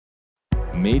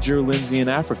Major Lindsay in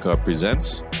Africa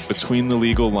presents Between the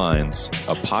Legal Lines,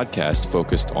 a podcast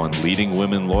focused on leading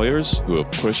women lawyers who have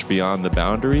pushed beyond the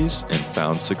boundaries and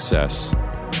found success.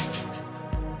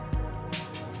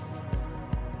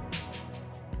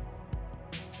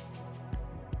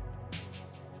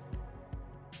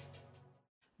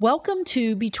 Welcome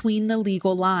to Between the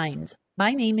Legal Lines.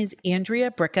 My name is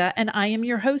Andrea Bricca, and I am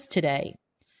your host today.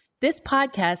 This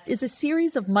podcast is a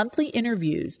series of monthly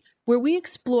interviews where we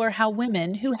explore how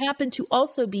women who happen to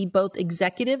also be both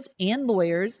executives and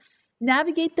lawyers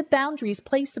navigate the boundaries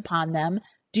placed upon them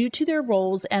due to their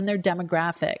roles and their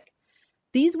demographic.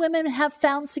 These women have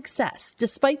found success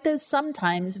despite those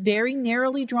sometimes very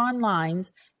narrowly drawn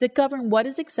lines that govern what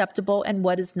is acceptable and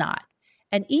what is not.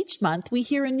 And each month we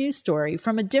hear a news story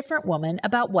from a different woman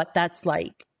about what that's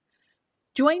like.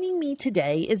 Joining me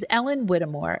today is Ellen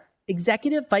Whittemore,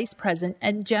 Executive Vice President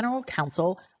and General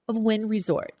Counsel of Wynn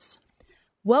Resorts.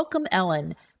 Welcome,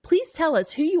 Ellen. Please tell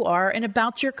us who you are and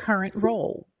about your current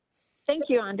role. Thank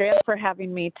you, Andrea, for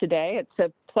having me today. It's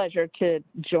a pleasure to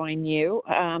join you.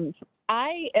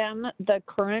 I am the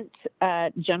current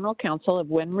General Counsel of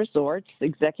Wynn Resorts,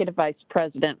 Executive Vice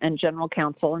President and General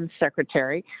Counsel and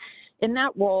Secretary. In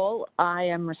that role, I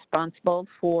am responsible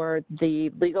for the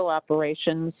legal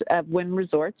operations of Wynn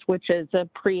Resorts, which is a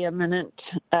preeminent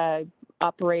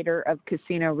operator of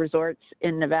casino resorts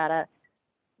in Nevada,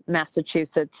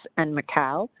 Massachusetts, and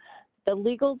Macau. The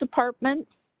legal department,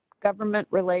 government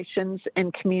relations,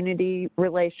 and community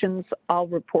relations all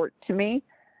report to me.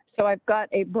 So I've got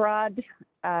a broad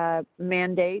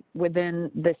mandate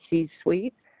within the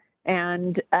C-suite,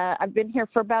 and I've been here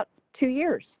for about 2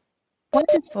 years.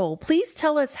 Wonderful. Please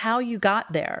tell us how you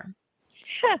got there.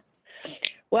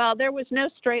 Well, there was no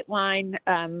straight line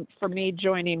for me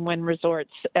joining Wynn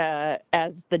Resorts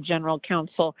as the general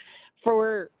counsel.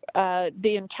 For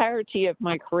the entirety of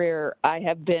my career, I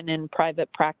have been in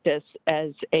private practice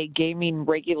as a gaming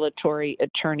regulatory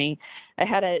attorney. I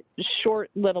had a short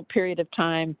little period of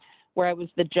time where I was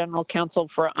the general counsel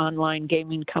for an online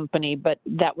gaming company, but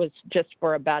that was just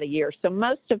for about a year. So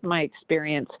most of my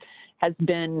experience has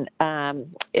been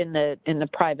in the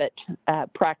private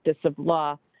practice of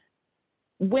law.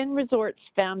 Wynn Resorts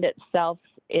found itself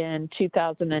in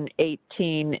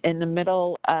 2018 in the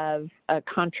middle of a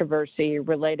controversy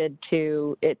related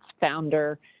to its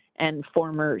founder and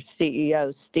former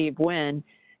CEO, Steve Wynn,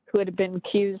 who had been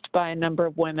accused by a number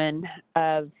of women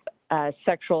of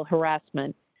sexual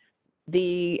harassment.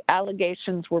 The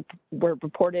allegations were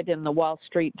reported in the Wall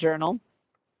Street Journal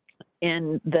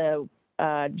in the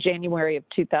January of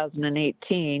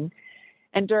 2018.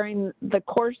 And during the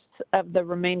course of the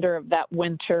remainder of that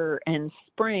winter and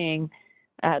spring,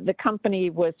 the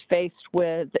company was faced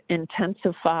with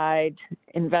intensified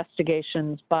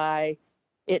investigations by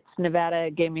its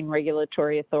Nevada gaming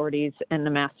regulatory authorities and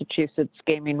the Massachusetts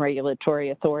gaming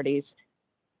regulatory authorities.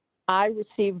 I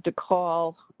received a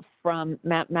call from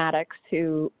Matt Maddox,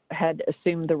 who had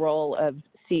assumed the role of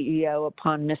CEO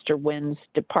upon Mr. Wynn's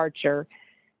departure.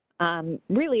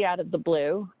 Really out of the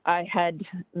blue. I had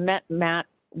met Matt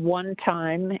one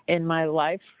time in my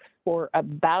life for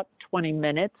about 20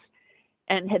 minutes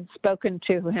and had spoken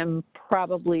to him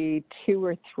probably 2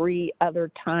 or 3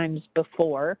 other times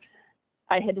before.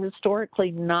 I had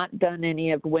historically not done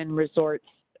any of Wynn Resorts'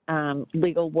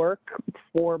 legal work.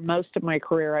 For most of my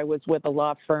career, I was with a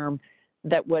law firm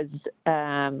that was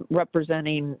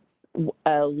representing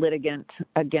a litigant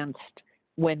against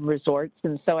Wynn Resorts,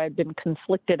 and so I've been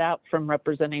conflicted out from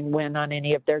representing Wynn on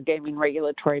any of their gaming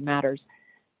regulatory matters.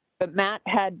 But Matt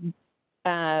had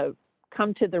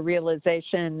come to the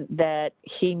realization that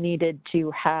he needed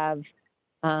to have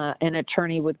an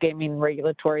attorney with gaming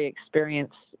regulatory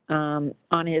experience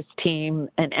on his team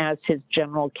and as his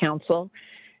general counsel,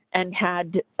 and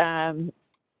had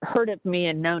heard of me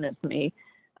and known of me,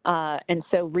 and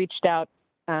so reached out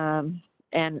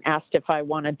and asked if I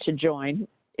wanted to join.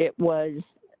 It was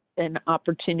an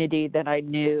opportunity that I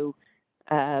knew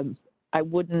I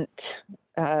wouldn't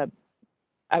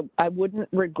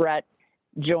regret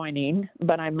joining,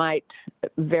 but I might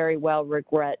very well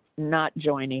regret not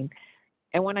joining.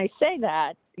 And when I say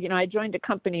that, I joined a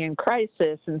company in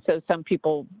crisis, and so some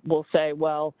people will say,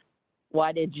 well,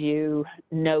 why did you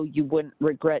know you wouldn't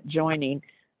regret joining?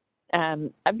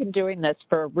 I've been doing this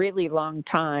for a really long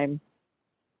time,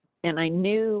 and I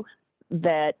knew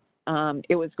that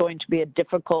it was going to be a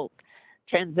difficult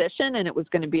transition, and it was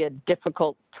going to be a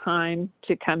difficult time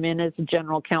to come in as a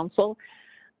general counsel.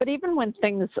 But even when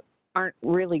things aren't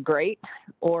really great,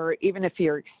 or even if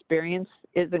your experience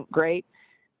isn't great,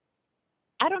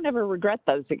 I don't ever regret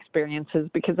those experiences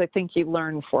because I think you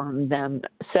learn from them.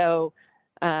 So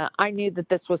I knew that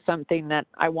this was something that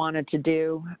I wanted to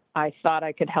do. I thought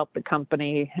I could help the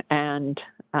company, and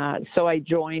so I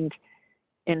joined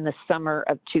in the summer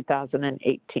of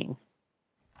 2018.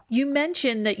 You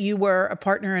mentioned that you were a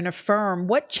partner in a firm.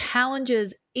 What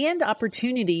challenges and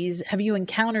opportunities have you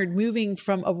encountered moving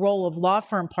from a role of law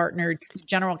firm partner to the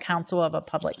general counsel of a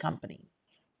public company?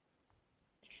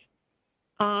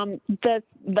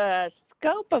 The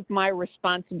scope of my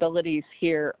responsibilities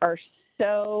here are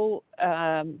so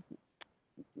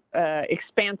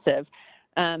expansive.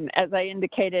 As I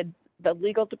indicated, the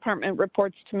legal department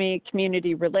reports to me,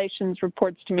 community relations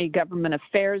reports to me, government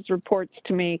affairs reports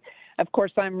to me. Of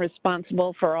course, I'm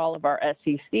responsible for all of our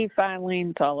SEC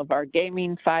filings, all of our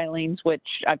gaming filings, which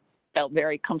I felt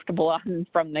very comfortable on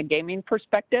from the gaming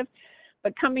perspective.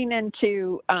 But coming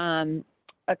into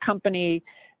a company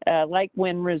like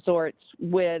Wynn Resorts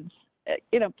with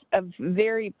a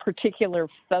very particular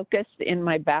focus in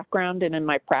my background and in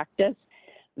my practice,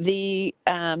 the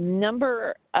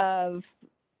number of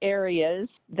areas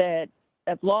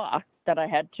of law that I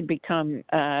had to become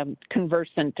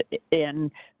conversant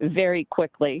in very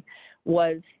quickly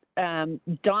was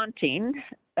daunting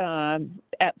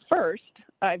at first.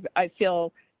 I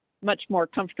feel much more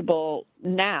comfortable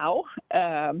now,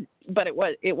 but it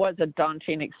was a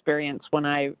daunting experience when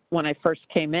I first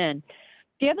came in.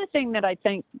 The other thing that I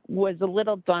think was a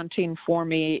little daunting for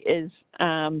me is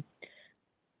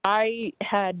I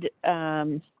had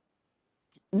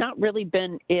not really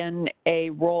been in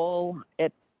a role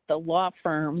at the law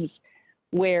firms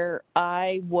where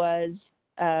I was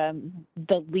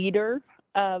the leader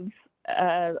of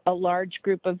a large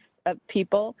group of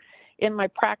people. In my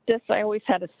practice, I always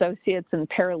had associates and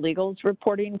paralegals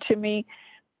reporting to me.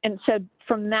 And so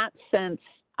from that sense,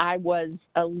 I was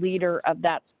a leader of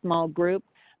that small group,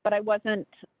 but I wasn't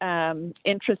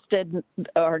interested,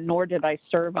 or nor did I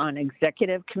serve on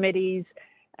executive committees.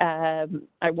 I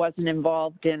wasn't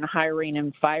involved in hiring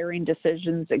and firing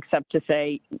decisions, except to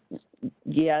say,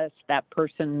 yes, that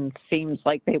person seems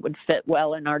like they would fit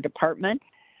well in our department.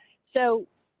 So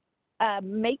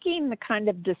making the kind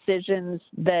of decisions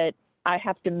that I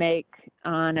have to make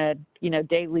on a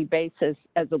daily basis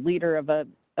as a leader of a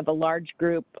large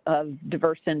group of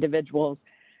diverse individuals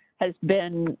has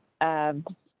been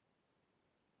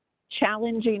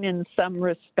challenging in some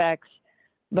respects,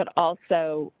 but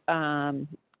also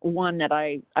one that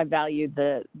I value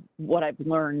what I've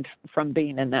learned from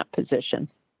being in that position.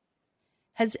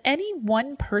 Has any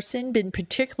one person been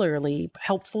particularly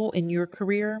helpful in your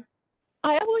career?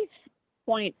 I always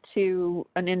point to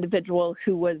an individual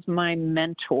who was my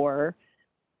mentor,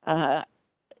 the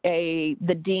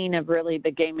dean of really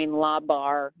the gaming law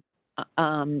bar,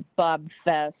 Bob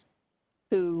Fest,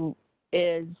 who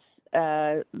is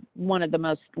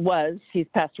he's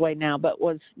passed away now, but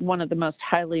was one of the most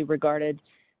highly regarded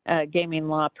gaming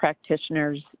law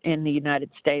practitioners in the United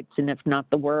States, and if not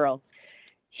the world.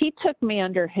 He took me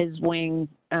under his wing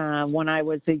when I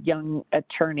was a young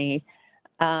attorney,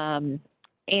 and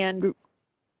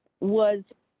was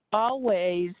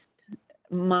always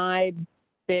my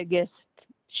biggest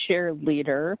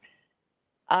cheerleader.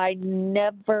 I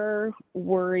never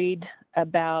worried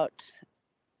about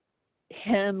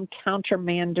him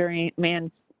countermandering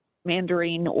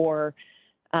or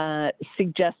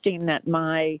suggesting that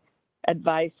my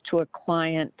advice to a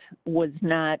client was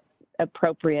not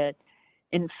appropriate.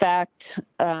 In fact,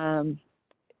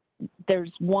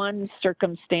 there's one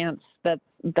circumstance that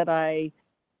I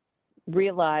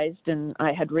realized, and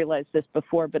I had realized this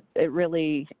before, but it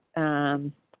really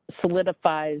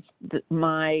solidifies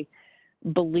my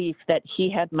belief that he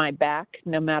had my back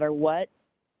no matter what.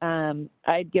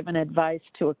 I'd given advice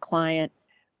to a client,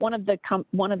 one of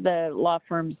the law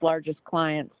firm's largest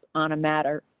clients, on a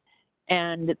matter,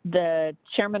 and the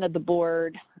chairman of the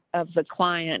board of the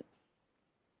client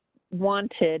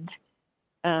wanted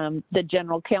the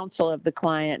general counsel of the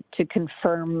client to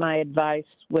confirm my advice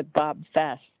with Bob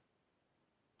Fest.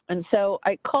 And so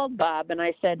I called Bob and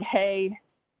I said, hey,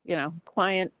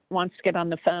 client wants to get on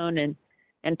the phone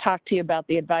and talk to you about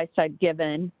the advice I'd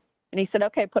given. And he said,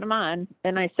 okay, put him on.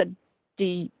 And I said,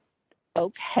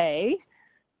 okay.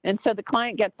 And so the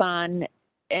client gets on,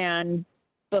 and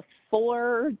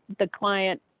before the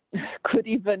client could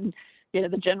even,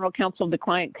 the general counsel of the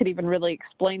client could even really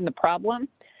explain the problem,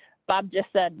 Bob just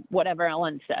said whatever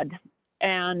Ellen said.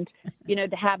 And,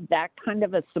 to have that kind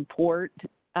of a support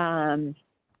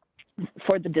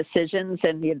for the decisions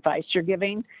and the advice you're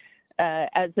giving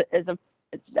as a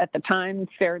at the time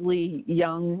fairly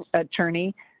young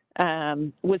attorney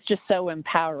was just so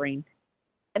empowering.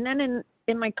 And then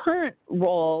in my current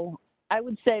role, I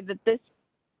would say that this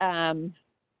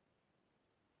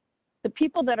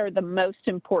people that are the most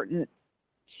important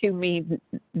to me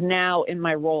now in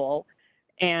my role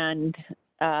and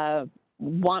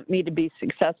want me to be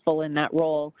successful in that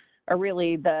role are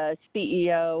really the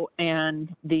CEO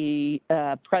and the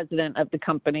president of the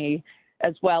company,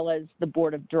 as well as the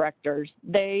board of directors.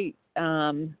 They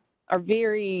are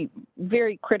very,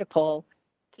 very critical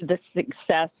to the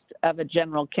success of a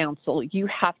general counsel. You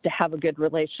have to have a good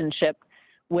relationship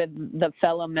with the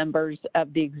fellow members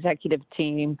of the executive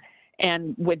team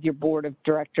and with your board of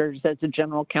directors as a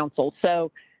general counsel.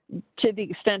 So to the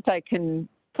extent I can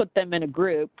put them in a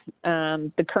group,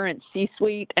 the current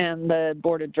C-suite and the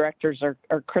board of directors are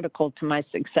critical to my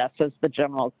success as the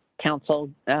general counsel.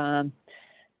 So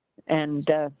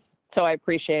I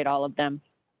appreciate all of them.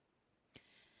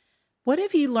 What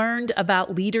have you learned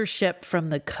about leadership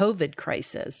from the COVID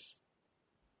crisis?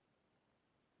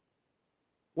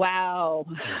 Wow,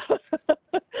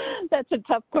 that's a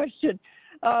tough question.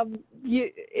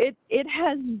 It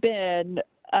has been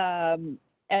an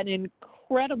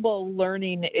incredible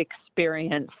learning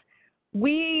experience.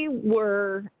 We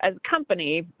were, as a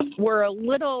company, we're a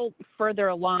little further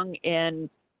along in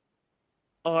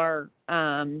our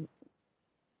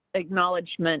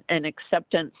acknowledgement and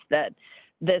acceptance that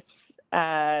this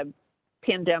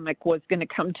pandemic was going to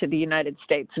come to the United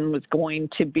States and was going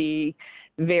to be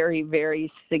very, very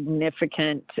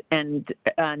significant and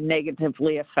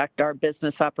negatively affect our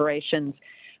business operations.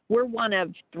 We're one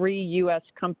of 3 U.S.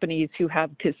 companies who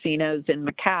have casinos in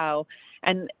Macau,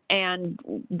 and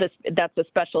that's a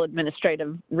special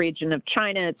administrative region of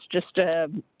China. It's just a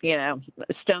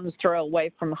stone's throw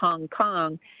away from Hong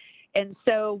Kong. And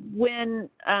so when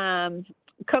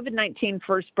COVID-19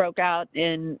 first broke out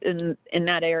in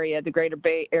that area, the Greater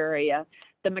Bay Area,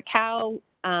 the Macau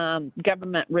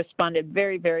government responded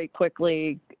very, very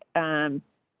quickly,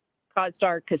 caused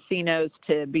our casinos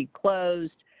to be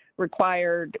closed,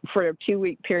 required, for a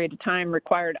 2-week period of time,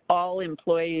 required all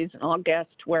employees and all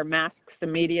guests to wear masks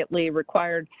immediately,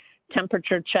 required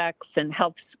temperature checks and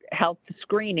health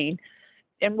screening.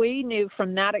 And we knew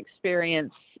from that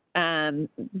experience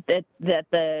that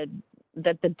the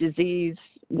disease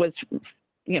was,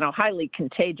 highly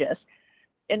contagious.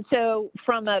 And so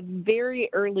from a very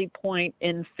early point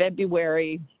in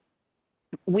February,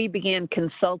 we began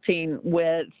consulting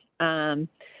with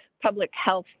public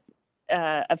health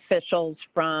officials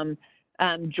from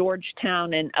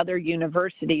Georgetown and other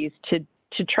universities to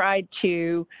try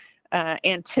to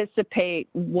anticipate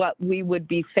what we would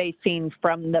be facing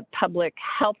from the public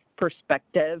health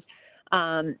perspective.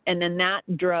 And then that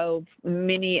drove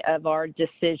many of our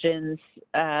decisions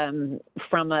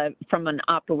from an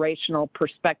operational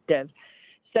perspective.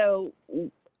 So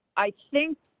I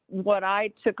think what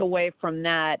I took away from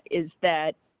that is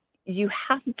that you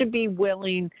have to be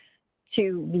willing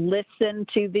to listen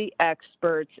to the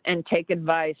experts and take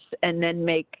advice and then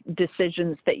make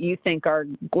decisions that you think are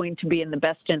going to be in the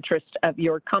best interest of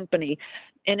your company.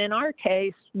 And in our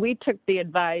case, we took the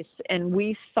advice and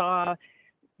we saw,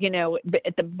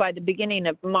 by the beginning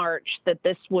of March, that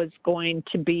this was going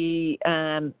to be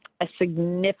a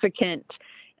significant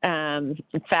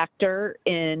factor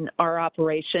in our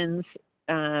operations,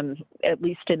 at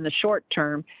least in the short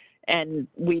term. And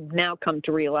we've now come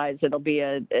to realize it'll be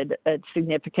a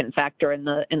significant factor in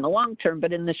the long term.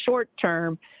 But in the short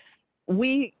term,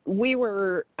 we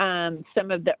were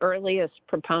some of the earliest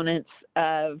proponents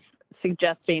of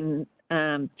suggesting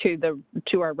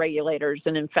to our regulators,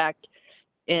 and in fact,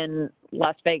 in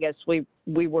Las Vegas, we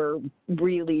were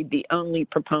really the only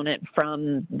proponent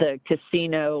from the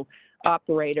casino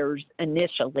operators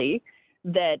initially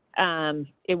that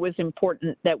it was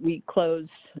important that we close.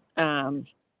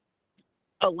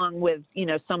 Along with,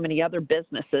 so many other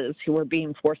businesses who were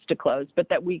being forced to close, but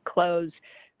that we close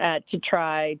to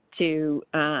try to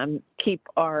keep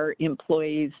our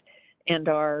employees and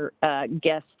our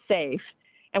guests safe.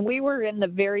 And we were in the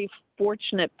very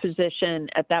fortunate position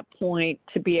at that point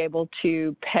to be able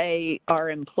to pay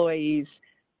our employees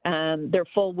their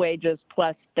full wages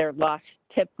plus their lost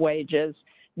tip wages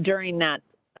during that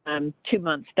 2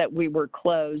 months that we were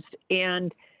closed.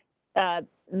 And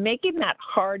making that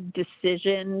hard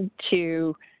decision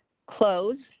to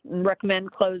close and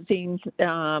recommend closing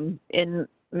in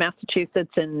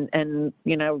Massachusetts and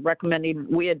recommending,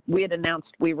 we had announced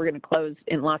we were going to close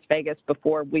in Las Vegas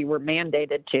before we were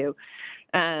mandated to,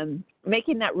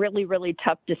 making that really, really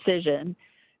tough decision,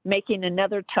 making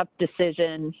another tough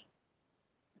decision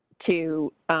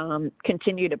to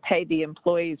continue to pay the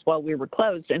employees while we were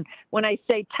closed. And when I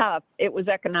say tough, it was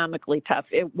economically tough.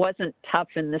 It wasn't tough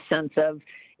in the sense of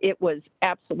it was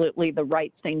absolutely the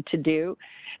right thing to do.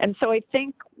 And so I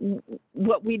think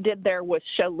what we did there was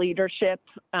show leadership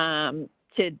to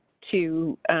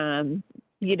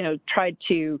try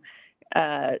to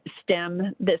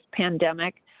stem this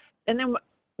pandemic. And then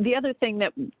the other thing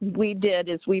that we did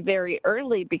is we very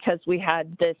early, because we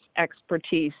had this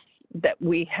expertise that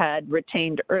we had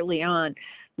retained early on,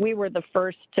 we were the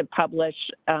first to publish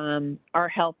our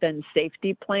health and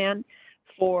safety plan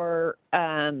for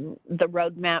the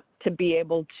roadmap to be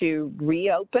able to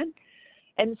reopen.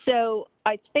 And so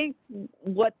I think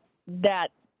what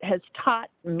that has taught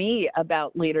me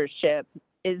about leadership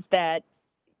is that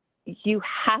you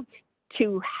have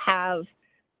to have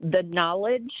the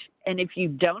knowledge, and if you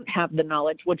don't have the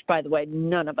knowledge, which by the way,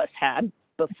 none of us had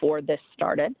before this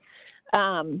started,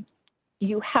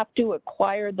 you have to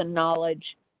acquire the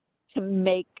knowledge to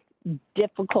make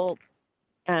difficult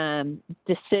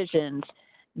decisions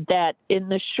that in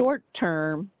the short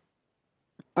term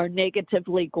are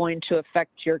negatively going to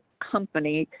affect your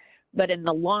company, but in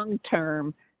the long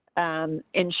term,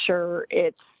 ensure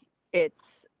its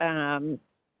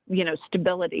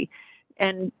stability.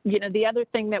 And, the other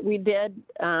thing that we did,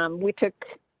 we took,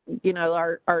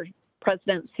 our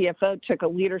president CFO took a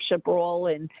leadership role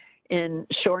in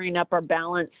shoring up our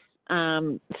balance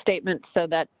statement so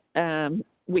that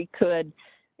we could,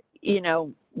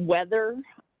 weather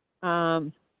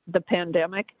the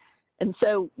pandemic. And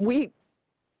so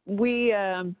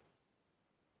I'm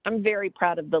very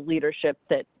proud of the leadership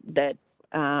that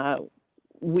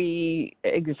we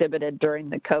exhibited during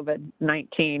the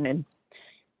COVID-19, and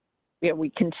we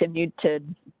continued to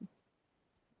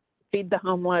feed the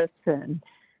homeless and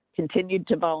continued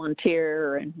to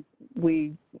volunteer, and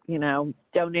we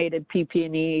donated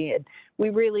PPE, and we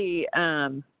really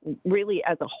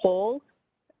as a whole,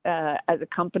 as a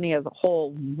company as a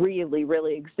whole,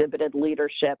 really exhibited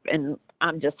leadership, and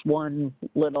I'm just one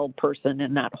little person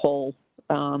in that whole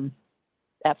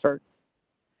effort.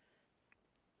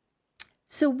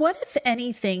 So what, if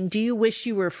anything, do you wish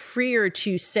you were freer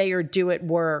to say or do at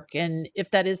work? And if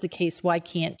that is the case, why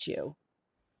can't you?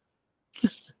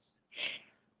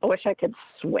 I wish I could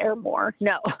swear more.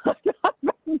 No,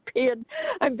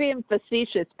 I'm being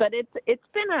facetious, but it's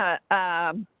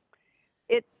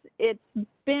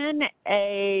been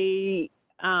a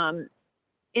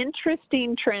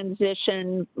interesting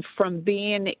transition from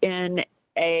being in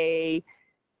a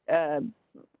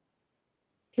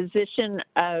position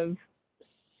of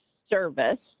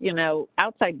service.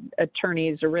 Outside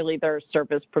attorneys are really their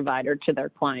service provider to their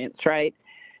clients, right?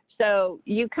 So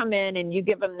you come in and you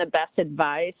give them the best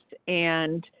advice.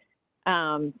 And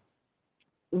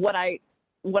what I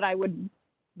would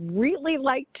really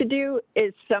like to do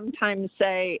is sometimes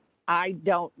say, I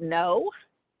don't know.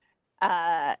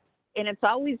 And it's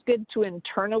always good to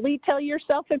internally tell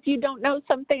yourself if you don't know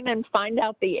something and find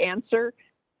out the answer,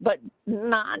 but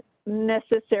not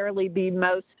necessarily the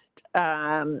most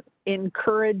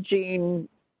encouraging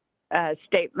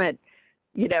statement,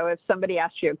 if somebody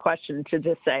asks you a question, to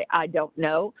just say, I don't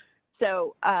know.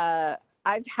 So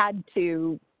I've had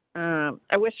to,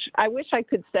 I wish I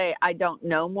could say I don't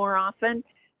know more often.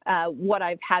 What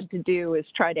I've had to do is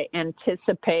try to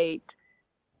anticipate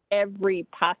every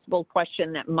possible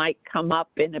question that might come up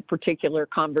in a particular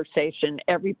conversation,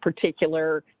 every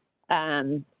particular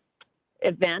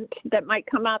event that might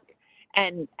come up,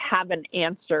 and have an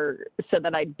answer so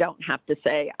that I don't have to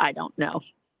say, I don't know.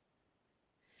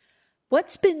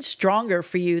 What's been stronger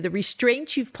for you, the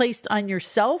restraints you've placed on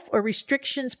yourself or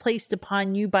restrictions placed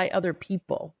upon you by other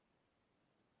people?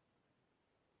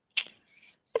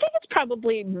 I think it's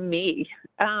probably me.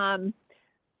 I'm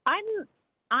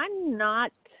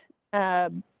not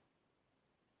a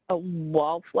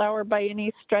wallflower by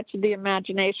any stretch of the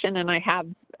imagination, and I have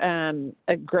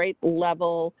a great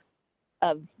level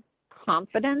of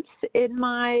confidence in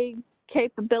my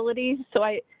capabilities. So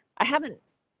I haven't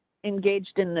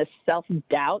engaged in this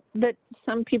self-doubt that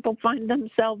some people find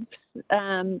themselves,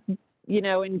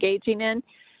 engaging in.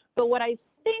 But what I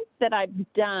think that I've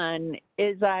done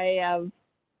is I have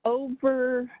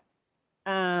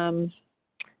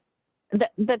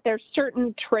that there's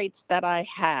certain traits that I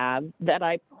have that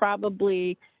I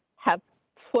probably have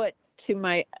put to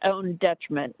my own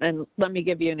detriment. And let me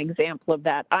give you an example of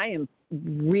that. I am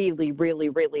really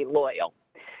loyal.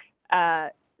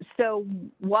 So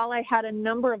while I had a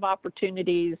number of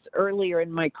opportunities earlier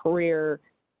in my career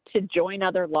to join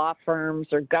other law firms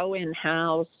or go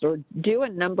in-house or do a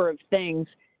number of things,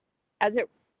 as it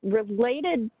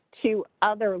related to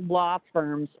other law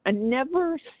firms, I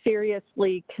never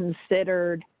seriously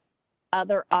considered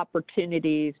other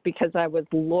opportunities because I was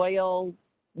loyal,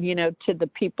 to the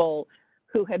people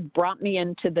who had brought me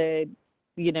into the,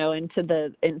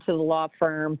 into the law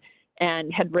firm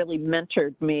and had really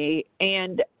mentored me.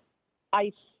 And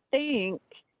I think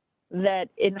that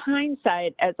in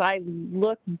hindsight, as I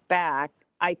look back,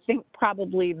 I think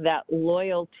probably that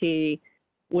loyalty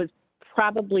was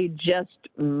probably just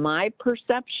my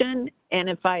perception. And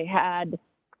if I had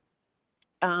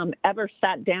ever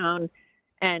sat down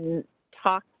and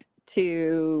talked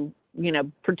to,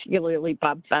 particularly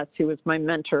Bob Fess, who was my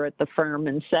mentor at the firm,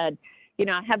 and said,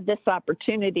 I have this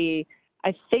opportunity,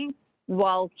 I think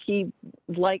while he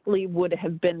likely would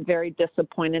have been very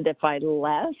disappointed if I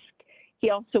left, he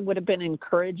also would have been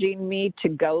encouraging me to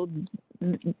go,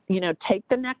 take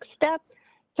the next step.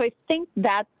 So I think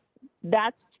that's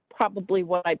probably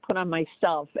what I put on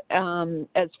myself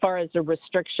as far as a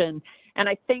restriction. And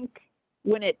I think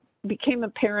when it became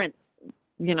apparent,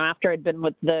 after I'd been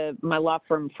with my law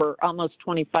firm for almost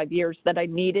 25 years, that I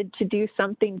needed to do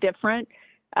something different,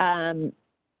 and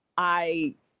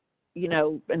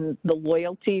the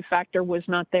loyalty factor was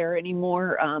not there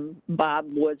anymore. Bob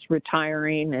was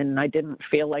retiring, and I didn't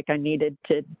feel like I needed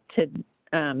to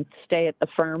stay at the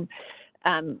firm.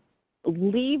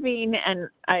 Leaving, and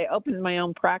I opened my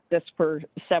own practice for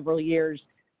several years.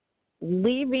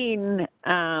 Leaving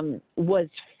was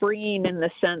freeing in the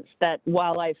sense that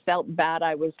while I felt bad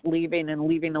I was leaving and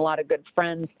leaving a lot of good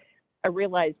friends, I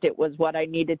realized it was what I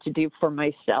needed to do for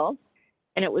myself.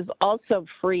 And it was also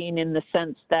freeing in the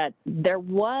sense that there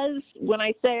was, when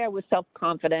I say I was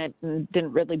self-confident and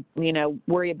didn't really,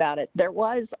 worry about it, there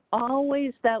was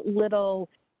always that little,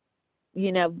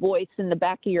 voice in the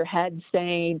back of your head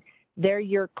saying, they're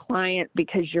your client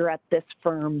because you're at this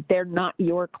firm. They're not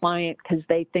your client because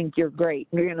they think you're great.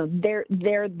 They're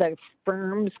the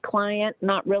firm's client,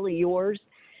 not really yours.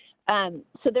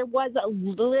 So there was a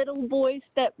little voice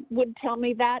that would tell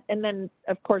me that. And then,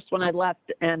 of course, when I left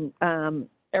and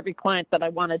every client that I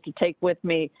wanted to take with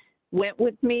me went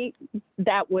with me,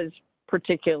 that was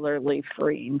particularly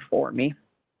freeing for me.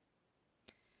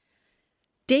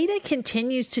 Data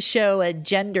continues to show a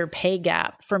gender pay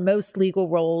gap for most legal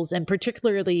roles, and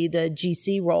particularly the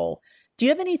GC role. Do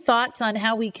you have any thoughts on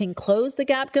how we can close the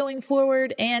gap going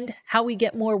forward and how we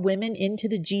get more women into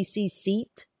the GC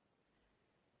seat?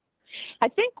 I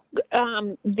think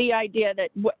the idea that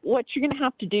what you're going to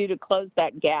have to do to close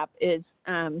that gap is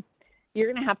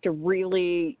you're going to have to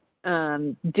really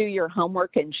do your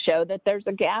homework and show that there's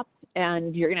a gap,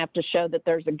 and you're going to have to show that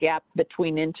there's a gap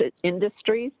between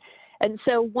industries. And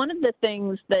so one of the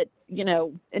things that,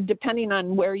 depending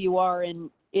on where you are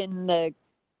in the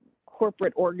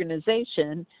corporate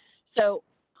organization, so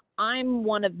I'm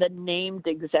one of the named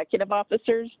executive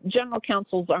officers. General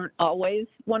counsels aren't always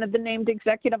one of the named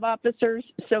executive officers,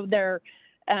 so their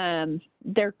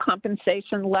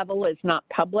compensation level is not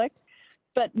public.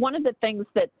 But one of the things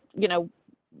that,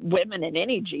 women in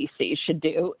any GC should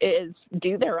do is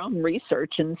do their own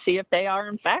research and see if they are,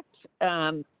 in fact,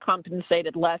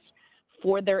 compensated less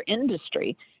for their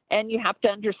industry. And you have to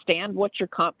understand what your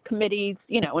comp committees,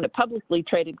 in a publicly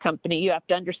traded company, you have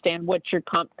to understand what your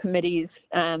comp committee's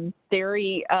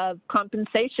theory of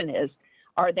compensation is.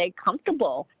 Are they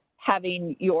comfortable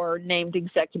having your named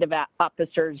executive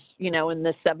officers, in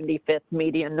the 75th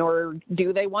median, or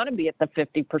do they want to be at the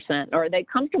 50%? Or are they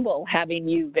comfortable having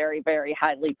you very, very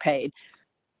highly paid?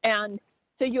 And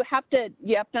so you have to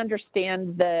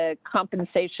understand the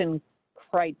compensation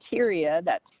criteria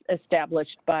that's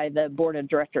established by the Board of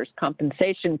Directors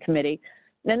Compensation Committee.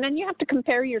 And then you have to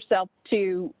compare yourself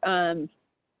to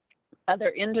other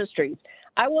industries.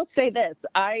 I will say this,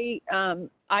 I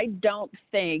don't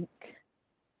think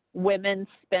women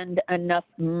spend enough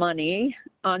money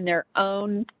on their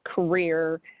own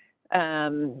career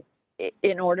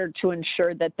in order to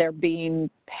ensure that they're being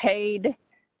paid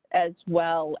as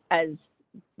well as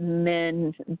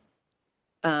men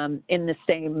in the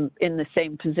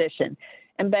same position.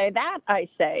 And by that, I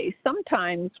say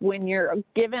sometimes when you're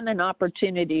given an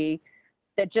opportunity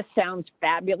that just sounds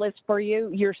fabulous for you,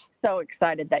 you're so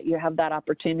excited that you have that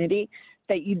opportunity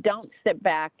that you don't sit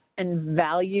back and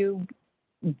value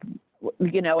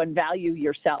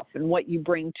yourself and what you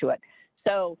bring to it.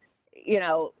 So,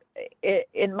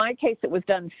 in my case, it was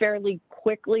done fairly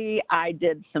quickly. I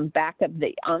did some back of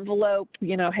the envelope,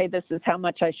 hey, this is how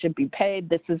much I should be paid.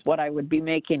 This is what I would be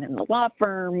making in the law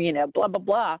firm, blah, blah,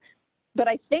 blah. But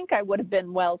I think I would have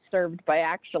been well served by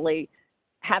actually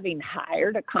having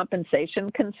hired a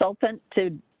compensation consultant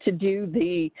to do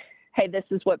the, hey, this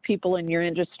is what people in your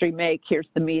industry make. Here's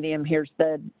the medium. Here's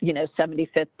the,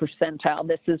 75th percentile.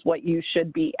 This is what you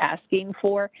should be asking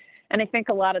for. And I think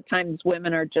a lot of times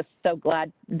women are just so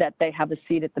glad that they have a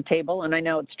seat at the table. And I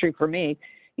know it's true for me.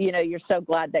 you're so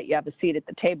glad that you have a seat at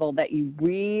the table that you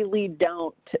really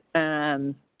don't,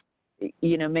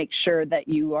 make sure that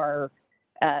you are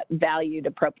valued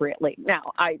appropriately.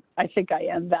 Now, I think I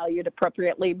am valued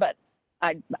appropriately, but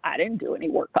I didn't do any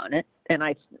work on it, and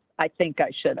I think I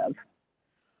should have.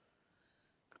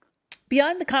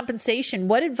 Beyond the compensation,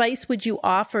 what advice would you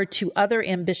offer to other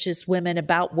ambitious women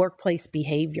about workplace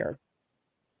behavior?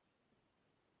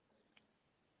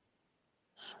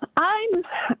 I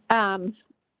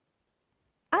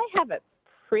have it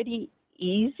pretty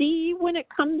easy when it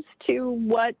comes to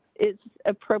what is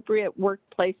appropriate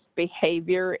workplace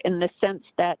behavior, in the sense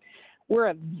that we're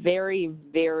a very,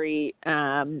 very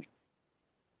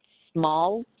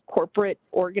small corporate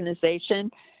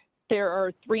organization. There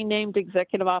are 3 named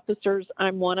executive officers.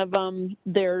 I'm one of them.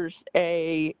 There's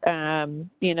in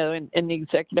the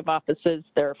executive offices,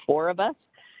 there are 4 of us.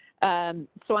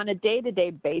 So on a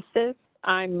day-to-day basis,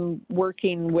 I'm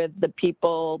working with the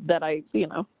people that I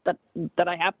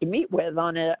have to meet with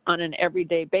on an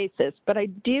everyday basis. But I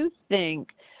do think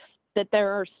that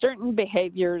there are certain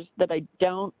behaviors that I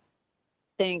don't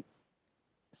think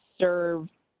serve,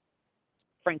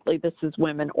 frankly, this is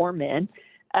women or men.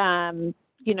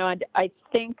 I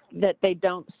think that they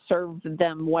don't serve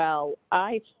them well.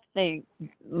 I think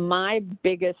my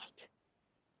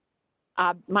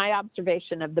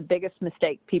observation of the biggest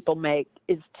mistake people make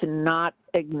is to not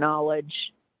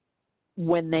acknowledge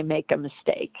when they make a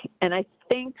mistake. And I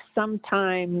think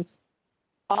sometimes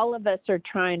all of us are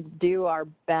trying to do our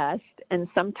best, and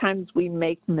sometimes we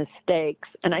make mistakes.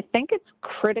 And I think it's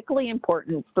critically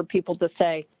important for people to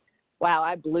say, wow,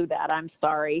 I blew that, I'm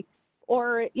sorry.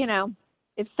 Or,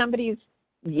 if somebody's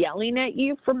yelling at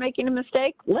you for making a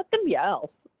mistake, let them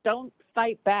yell. Don't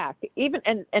fight back.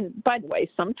 And by the way,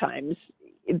 sometimes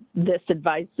this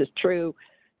advice is true,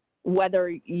 whether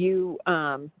you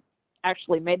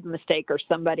actually made the mistake or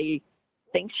somebody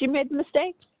thinks you made the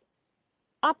mistake.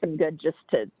 Often good just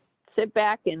to sit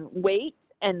back and wait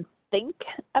and think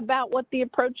about what the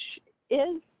approach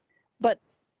is. But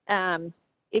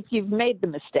if you've made the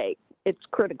mistake, it's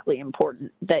critically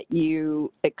important that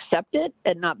you accept it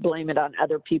and not blame it on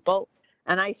other people.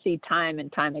 And I see time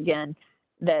and time again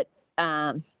that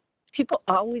people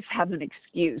always have an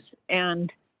excuse.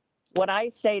 And what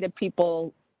I say to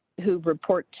people who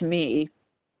report to me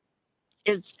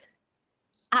is,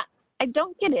 I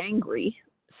don't get angry.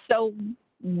 So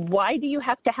why do you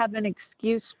have to have an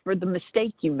excuse for the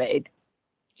mistake you made?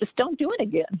 Just don't do it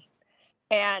again.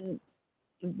 And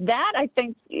that, I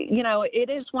think, it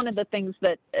is one of the things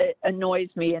that annoys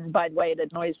me. And by the way, it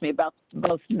annoys me about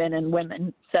both men and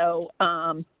women. So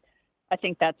I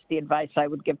think that's the advice I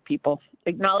would give people.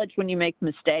 Acknowledge when you make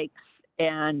mistakes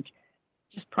and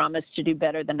just promise to do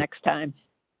better the next time.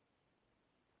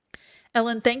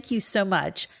 Ellen, thank you so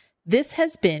much. This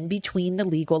has been Between the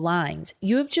Legal Lines.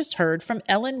 You have just heard from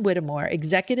Ellen Whittemore,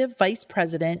 Executive Vice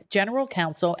President, General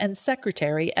Counsel, and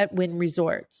Secretary at Wynn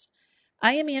Resorts.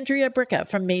 I am Andrea Bricca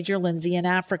from Major Lindsey in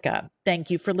Africa.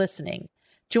 Thank you for listening.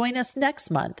 Join us next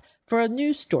month for a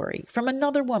news story from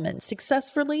another woman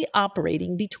successfully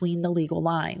operating between the legal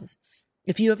lines.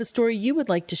 If you have a story you would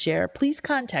like to share, please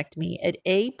contact me at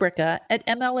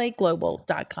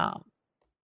abricca@mlaglobal.com.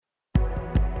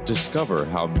 Discover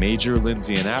how Major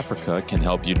Lindsey in Africa can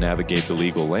help you navigate the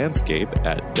legal landscape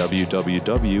at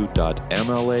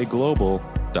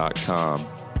www.mlaglobal.com.